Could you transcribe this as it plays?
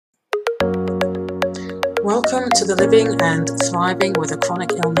Welcome to the Living and Thriving with a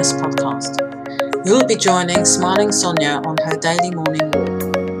Chronic Illness podcast. You'll be joining Smiling Sonia on her daily morning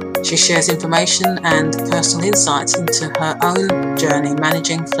walk. She shares information and personal insights into her own journey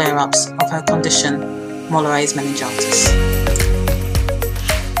managing flare-ups of her condition, Mollaret's meningitis.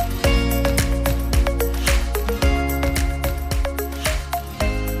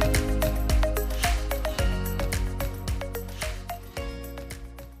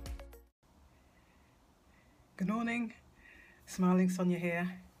 Good morning, Smiling Sonia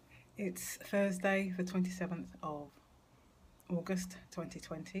here. It's Thursday, the 27th of August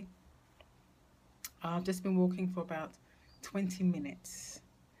 2020. I've just been walking for about 20 minutes.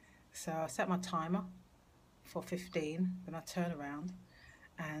 So I set my timer for 15, then I turn around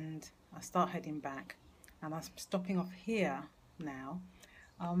and I start heading back. And I'm stopping off here now.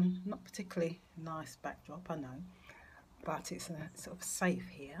 Not particularly nice backdrop, I know, but it's sort of safe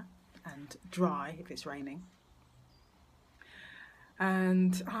here and dry if it's raining.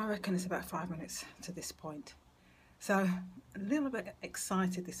 And I reckon it's about 5 minutes to this point. So a little bit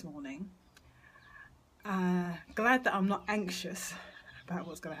excited this morning. Glad that I'm not anxious about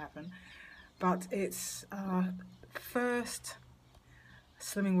what's going to happen. But it's our first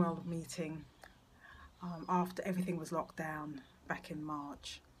Slimming World meeting after everything was locked down back in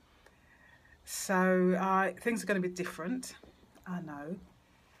March. So things are going to be different, I know.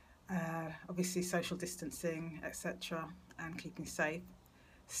 Obviously social distancing, etc. and keeping safe.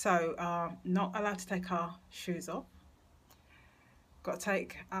 So not allowed to take our shoes off. Got to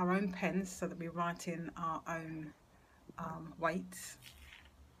take our own pens so that we write in our own weights.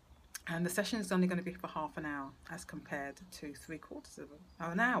 And the session is only going to be for half an hour as compared to 3/4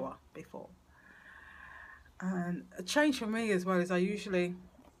 of an hour before. And a change for me as well is I usually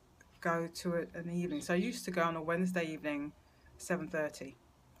go to it in the evening. So I used to go on a Wednesday evening, 7:30.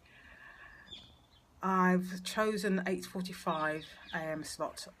 I've chosen 8:45 a.m.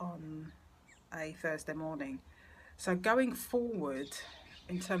 slot on a Thursday morning. So going forward,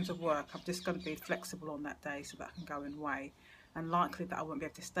 in terms of work, I'm just going to be flexible on that day so that I can go and weigh. And likely that I won't be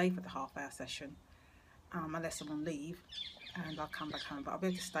able to stay for the half-hour session unless I'm on leave and I'll come back home. But I'll be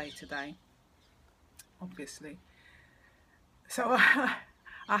able to stay today, obviously. So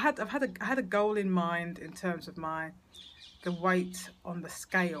I had a goal in mind in terms of the weight on the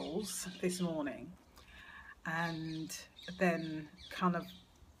scales this morning. And then kind of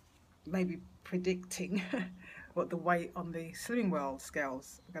maybe predicting what the weight on the Slimming World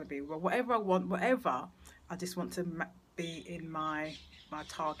scales are going to be. Well, whatever I want, I just want to be in my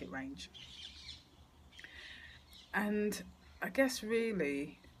target range. And I guess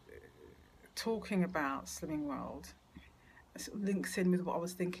really talking about Slimming World sort of links in with what I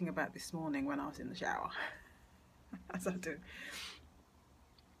was thinking about this morning when I was in the shower, as I do.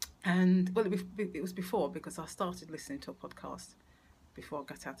 And well, it was before, because I started listening to a podcast before I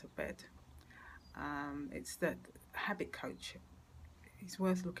got out of bed. It's the Habit Coach. It's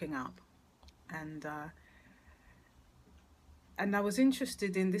worth looking up. And I was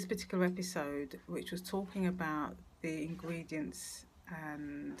interested in this particular episode, which was talking about the ingredients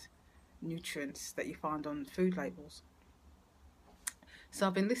and nutrients that you find on food labels. So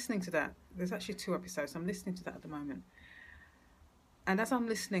I've been listening to that. There's actually 2 episodes. I'm listening to that at the moment. And as I'm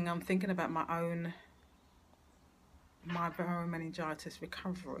listening, I'm thinking about my viral meningitis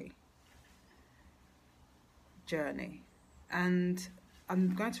recovery journey. And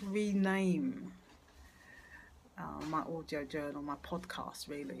I'm going to rename my audio journal, my podcast,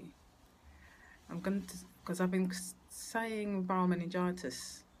 really. I'm going to, because I've been saying viral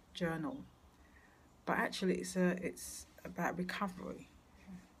meningitis journal, but actually it's about recovery.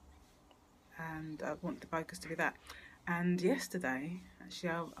 And I want the focus to be that. And yesterday, actually,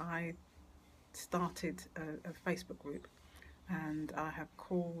 I started a Facebook group, and I have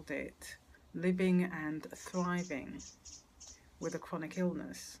called it Living and Thriving with a Chronic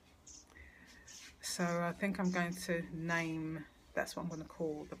Illness. So I think I'm going to that's what I'm going to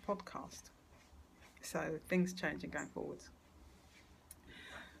call the podcast. So things changing going forward.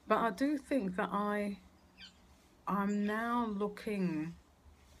 But I do think that I'm now looking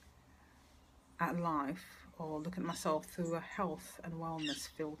at life, or look at myself through a health and wellness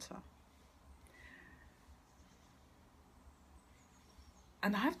filter.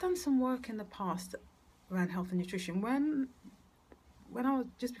 And I've done some work in the past around health and nutrition. When I was,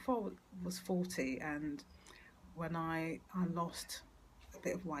 just before I was 40, and when I lost a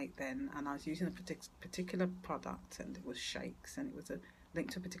bit of weight then, and I was using a particular product, and it was shakes, and it was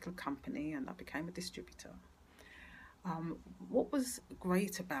linked to a particular company, and I became a distributor. What was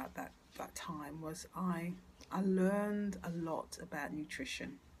great about that time was I learned a lot about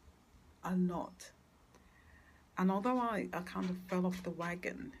nutrition, a lot. And although I kind of fell off the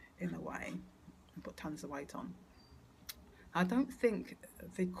wagon in a way and put tons of weight on, I don't think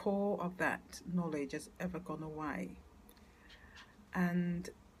the core of that knowledge has ever gone away. And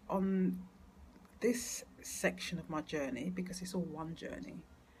on this section of my journey, because it's all one journey,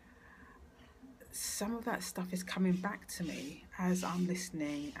 some of that stuff is coming back to me as I'm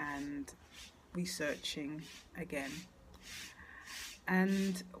listening and researching again.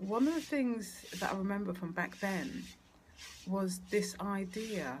 And one of the things that I remember from back then was this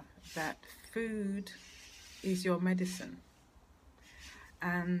idea that food is your medicine.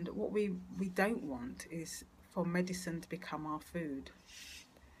 And what we don't want is for medicine to become our food.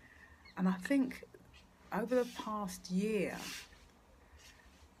 And I think over the past year,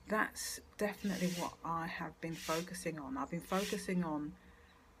 that's definitely what I have been focusing on. I've been focusing on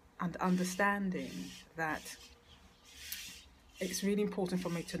and understanding that it's really important for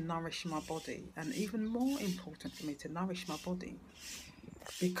me to nourish my body, and even more important for me to nourish my body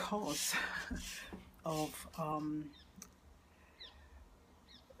because of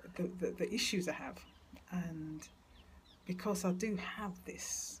the issues I have, and because I do have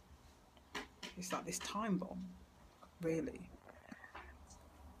this, it's like this time bomb, really,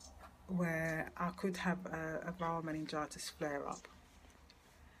 where I could have a viral meningitis flare up.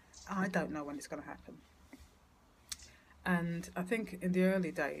 I don't know when it's going to happen. And I think in the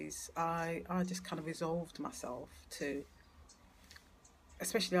early days, I just kind of resolved myself to,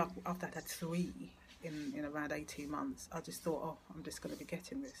 especially after I'd had 3 in around 18 months, I just thought, oh, I'm just going to be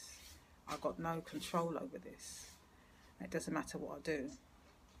getting this. I've got no control over this. It doesn't matter what I do.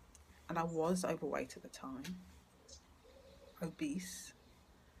 And I was overweight at the time, obese.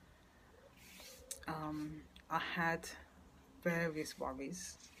 I had various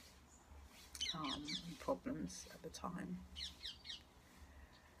worries and problems at the time.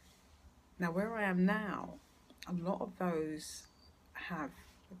 Now, where I am now, a lot of those have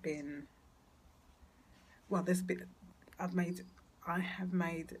been, well, I have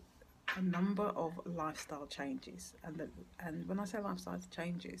made a number of lifestyle changes, and when I say lifestyle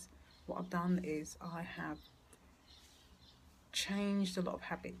changes, what I've done is I have changed a lot of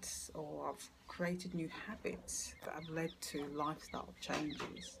habits, or I've created new habits that have led to lifestyle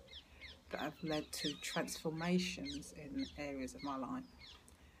changes, that have led to transformations in areas of my life,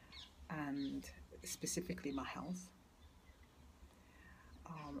 and specifically my health,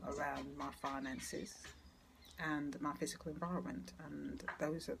 around my finances and my physical environment, and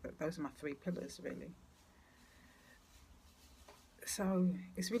those are my 3 pillars, really. So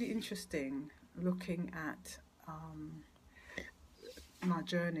it's really interesting looking at my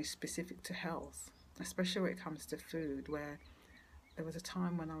journey specific to health, especially when it comes to food, where there was a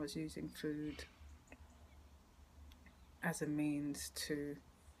time when I was using food as a means to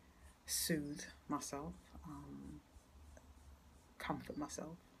soothe myself, comfort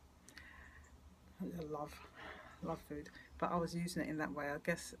myself. I love food, but I was using it in that way. I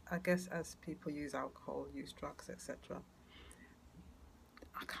guess as people use alcohol, use drugs, etc.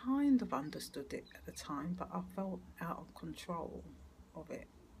 I kind of understood it at the time, but I felt out of control of it,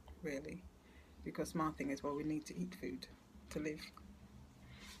 really, because my thing is, well, we need to eat food to live.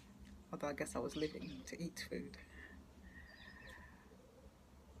 Although I guess I was living to eat food.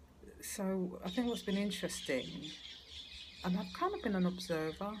 So I think what's been interesting, and I've kind of been an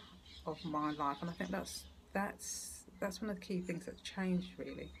observer of my life, and I think that's one of the key things that's changed,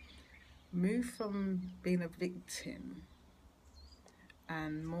 really. Move from being a victim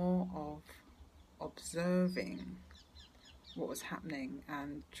and more of observing what was happening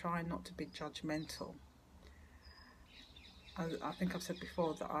and trying not to be judgmental. I think I've said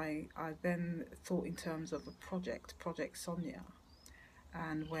before that I then thought in terms of a Project Sonia,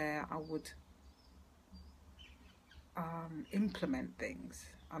 and where I would implement things.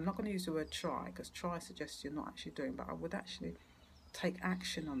 I'm not going to use the word try, because try suggests you're not actually doing, but I would actually take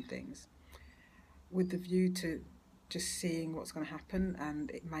action on things with the view to just seeing what's going to happen, and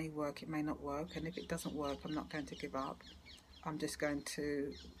it may work, it may not work, and if it doesn't work, I'm not going to give up. I'm just going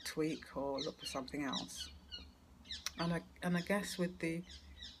to tweak or look for something else. And I guess with the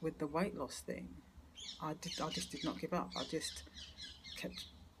weight loss thing, I just did not give up. I just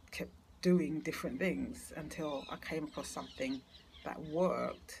kept doing different things until I came across something that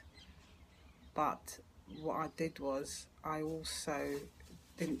worked. But what I did was I also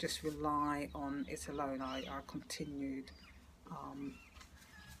didn't just rely on it alone. I continued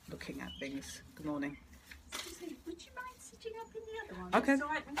looking at things. Good morning. Susie, would you mind sitting up in the other one. Okay. So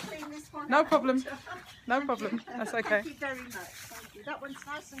I can clean this one No out. problem. No problem. That's okay. Thank you very much. Thank you. That one's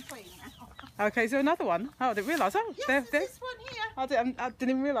nice and clean now. Okay, is there another one? Oh, I didn't realise. Oh, Yes, there's there's this one here. I didn't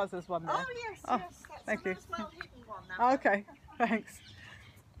even realise there's one there. Oh, yes, Oh, yes. That's thank a you. nice well-hidden one now. Okay, thanks.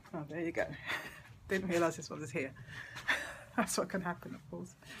 Oh, there you go. Didn't realise this one was here. That's what can happen, of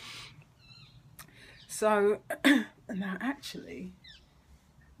course. So, now actually,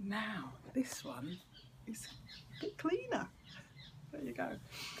 now this one is a bit cleaner. There you go.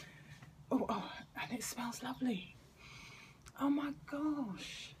 Oh, and it smells lovely. Oh my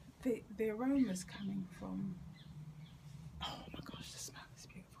gosh. The aroma's coming from, oh my gosh, the smell is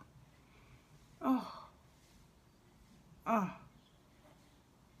beautiful. Oh.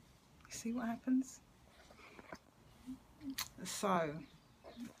 You see what happens? So,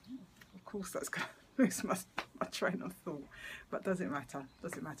 of course that's going to lose my train of thought, but doesn't matter.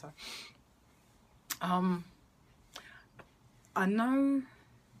 I know,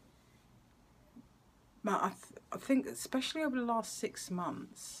 but I think especially over the last 6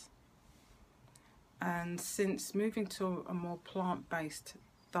 months, and since moving to a more plant-based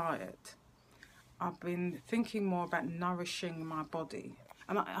diet, I've been thinking more about nourishing my body.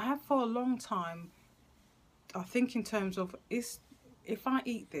 And I have for a long time, I think in terms of, if I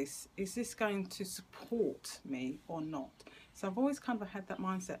eat this, is this going to support me or not? So I've always kind of had that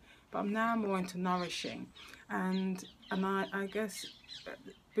mindset, but I'm now more into nourishing. And I guess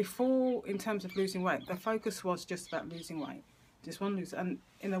before, in terms of losing weight, the focus was just about losing weight. Just want to lose, and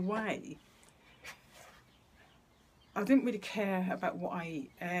in a way, I didn't really care about what I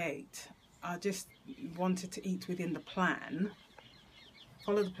ate. I just wanted to eat within the plan,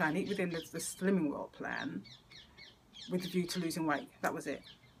 follow the plan, eat within the Slimming World plan, with the view to losing weight. That was it.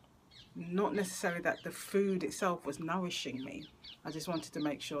 Not necessarily that the food itself was nourishing me. I just wanted to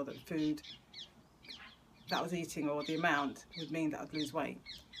make sure that the food that I was eating, or the amount, would mean that I'd lose weight.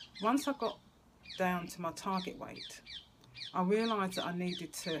 Once I got down to my target weight, I realised that I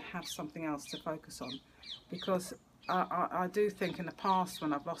needed to have something else to focus on, because I do think in the past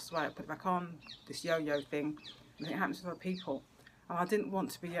when I've lost weight, I put it back on, this yo-yo thing, and it happens with other people. And I didn't want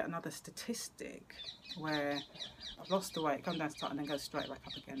to be yet another statistic where I've lost the weight, come down, start, and then go straight back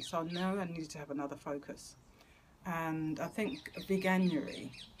up again. So I know I needed to have another focus. And I think Veganuary,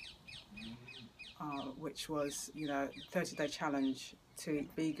 which was, 30-day challenge to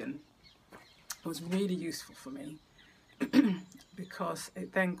eat vegan, was really useful for me because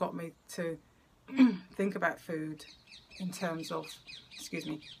it then got me to think about food in terms of,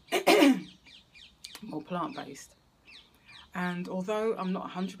 more plant-based. And although I'm not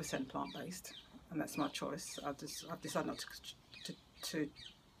 100% plant-based, and that's my choice, I've decided not to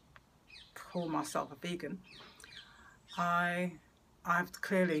call myself a vegan, I've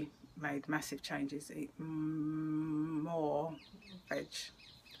clearly made massive changes, eat more veg,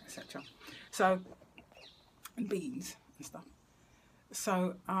 etc. So, and beans and stuff.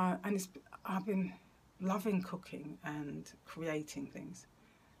 So, I've been loving cooking and creating things.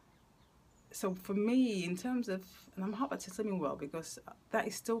 So for me, in terms of, and I'm happy to Slimming World because that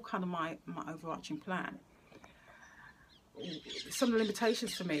is still kind of my overarching plan. Some of the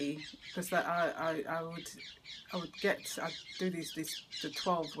limitations for me, because that I'd do the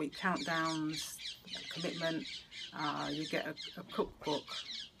 12-week countdowns, commitment. You get a cookbook,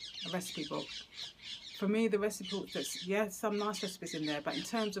 a recipe book. For me, the recipe book, there's some nice recipes in there, but in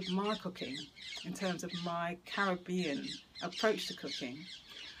terms of my cooking, in terms of my Caribbean approach to cooking,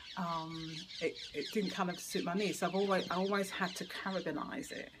 it didn't kind of suit my needs. So I always had to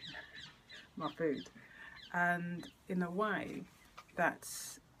Caribbeanize it, my food, and in a way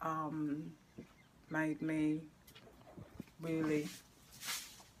that's made me really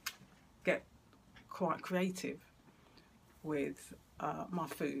get quite creative with my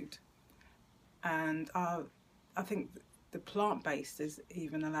food. And I think the plant-based has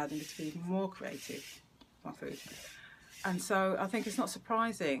even allowed me to be even more creative with my food. And so I think it's not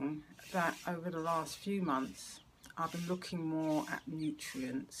surprising that over the last few months I've been looking more at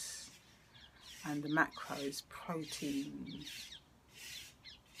nutrients and the macros, protein,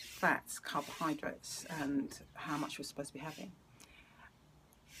 fats, carbohydrates, and how much we're supposed to be having.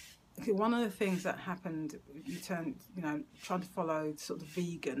 One of the things that happened, trying to follow sort of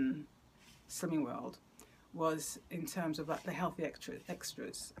vegan Slimming World, was in terms of like the healthy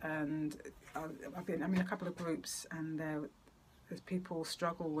extras. And I'm in a couple of groups, and there's people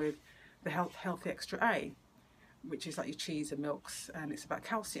struggle with the healthy extra A, which is like your cheese and milks, and it's about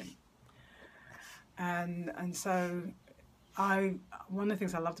calcium. And so one of the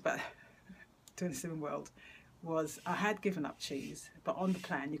things I loved about doing Slimming World was I had given up cheese, but on the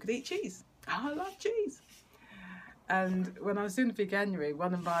plan you could eat cheese. I love cheese. And when I was doing Veganuary,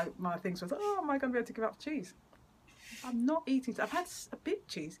 one of my things was, oh, am I going to be able to give up cheese? I'm not eating. I've had a bit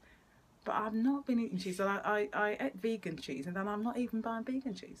cheese, but I've not been eating cheese. And I ate vegan cheese, and then I'm not even buying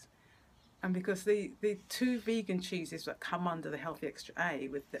vegan cheese. And because the 2 vegan cheeses that come under the Healthy Extra A,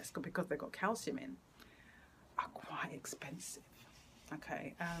 because they've got calcium in, are quite expensive.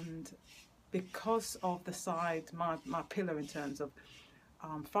 Okay, and because of the side, my pillar in terms of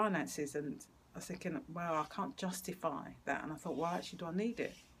finances, and I was thinking, well, I can't justify that. And I thought, well, actually, do I need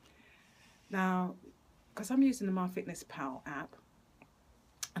it? Now, because I'm using the MyFitnessPal app,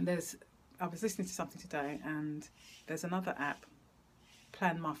 and I was listening to something today, and there's another app,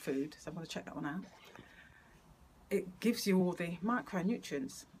 Plan My Food, so I'm going to check that one out. It gives you all the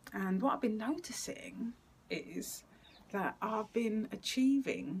micronutrients, and what I've been noticing is that I've been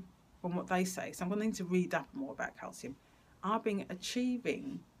achieving, from what they say, so I'm going to need to read up more about calcium, I've been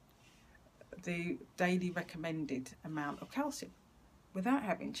achieving the daily recommended amount of calcium without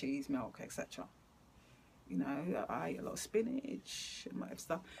having cheese, milk, etc. You know, I eat a lot of spinach and whatever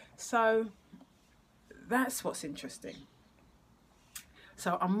stuff. So that's what's interesting.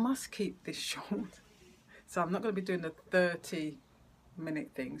 So I must keep this short. So I'm not going to be doing the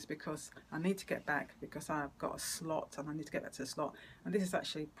 30-minute things because I need to get back, because I've got a slot and I need to get back to the slot. And this is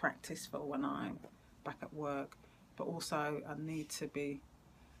actually practice for when I'm back at work. But also I need to be,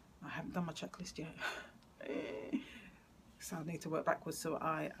 I haven't done my checklist yet. So I need to work backwards. So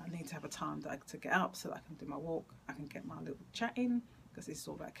I need to have a time to get up so that I can do my walk. I can get my little chat in, because it's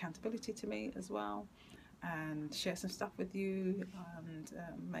all about accountability to me as well. And share some stuff with you, and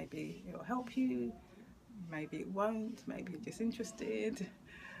maybe it'll help you, maybe it won't, maybe you're just interested,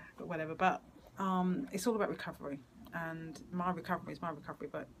 but whatever. But it's all about recovery, and my recovery is my recovery,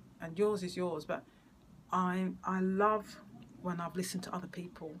 and yours is yours. But I love when I've listened to other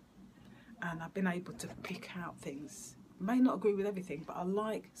people and I've been able to pick out things. May not agree with everything, but I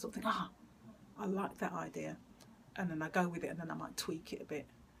like sort of think, I like that idea, and then I go with it, and then I might tweak it a bit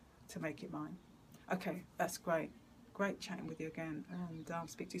to make it mine. Okay, that's great. Great chatting with you again, and I'll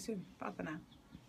speak to you soon. Bye for now.